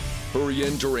Hurry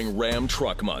in during Ram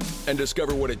Truck Month and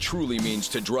discover what it truly means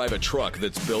to drive a truck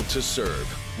that's built to serve.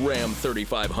 Ram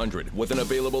 3500 with an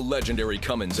available legendary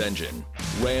Cummins engine.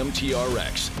 Ram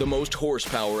TRX, the most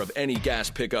horsepower of any gas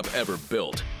pickup ever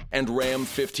built. And Ram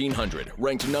 1500,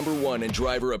 ranked number 1 in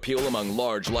driver appeal among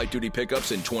large light-duty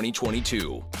pickups in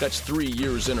 2022. That's 3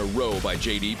 years in a row by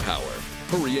J.D. Power.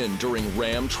 Hurry in during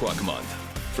Ram Truck Month.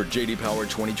 For J.D. Power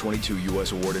 2022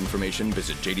 U.S. award information,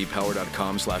 visit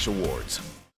jdpower.com/awards.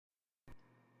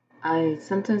 I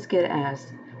sometimes get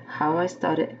asked how I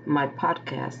started my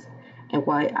podcast and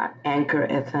why I Anchor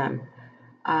FM.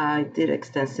 I did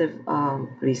extensive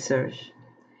research,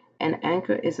 and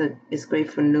Anchor is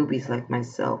great for newbies like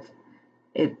myself.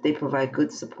 They provide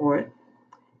good support,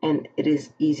 and it is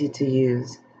easy to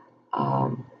use.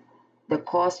 The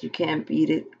cost, you can't beat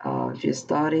it. If you're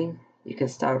starting, you can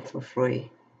start for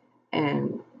free,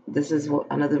 and this is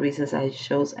one of the reasons I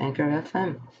chose Anchor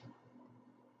FM.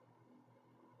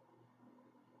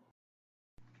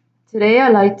 Today, I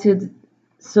like to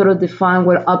sort of define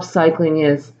what upcycling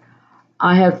is.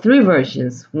 I have 3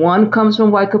 versions. One comes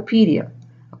from Wikipedia.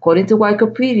 According to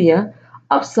Wikipedia,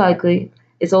 upcycling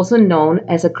is also known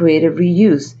as a creative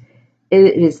reuse.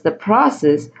 It is the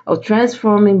process of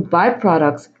transforming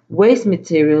byproducts, waste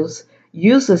materials,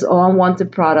 useless or unwanted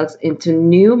products into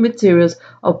new materials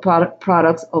or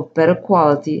products of better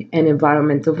quality and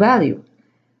environmental value.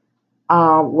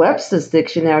 Webster's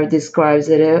dictionary describes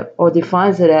it or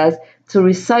defines it as to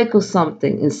recycle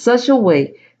something in such a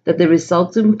way that the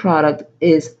resulting product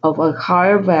is of a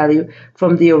higher value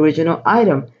from the original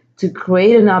item, to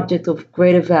create an object of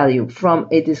greater value from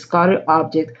a discarded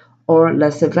object or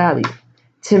lesser value.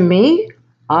 To me,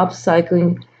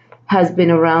 upcycling has been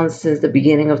around since the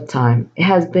beginning of time. It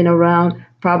has been around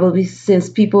probably since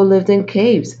people lived in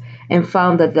caves and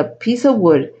found that the piece of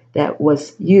wood that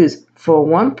was used for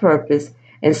one purpose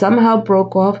and somehow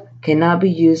broke off cannot be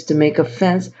used to make a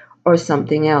fence or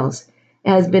something else. It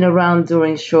has been around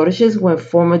during shortages when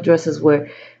formal dresses were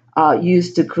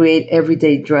used to create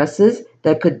everyday dresses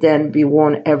that could then be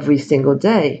worn every single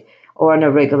day or on a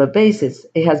regular basis.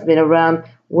 It has been around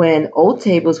when old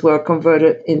tables were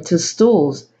converted into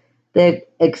stools. The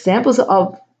examples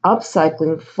of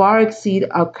upcycling far exceed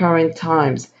our current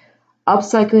times.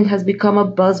 Upcycling has become a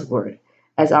buzzword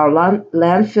as our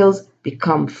landfills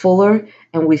become fuller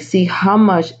and we see how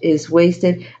much is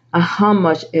wasted and how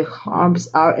much it harms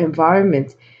our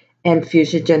environment and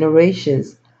future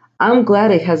generations. I'm glad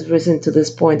it has risen to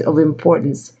this point of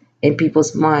importance in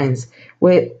people's minds,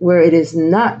 where it is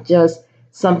not just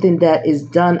something that is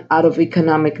done out of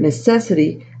economic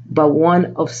necessity, but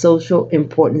one of social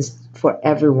importance for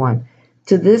everyone.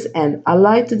 To this end, I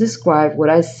like to describe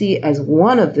what I see as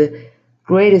one of the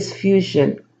greatest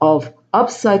fusion of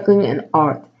upcycling and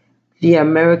art, the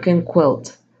American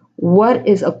quilt. What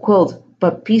is a quilt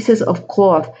but pieces of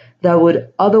cloth that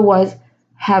would otherwise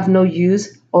have no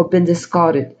use or been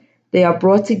discarded? They are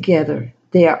brought together.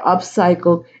 They are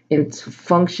upcycled into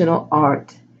functional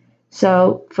art.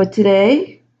 So for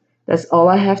today, that's all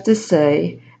I have to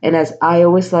say. And as I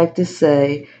always like to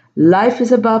say, life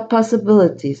is about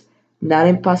possibilities, not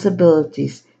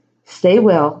impossibilities. Stay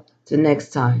well till next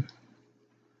time.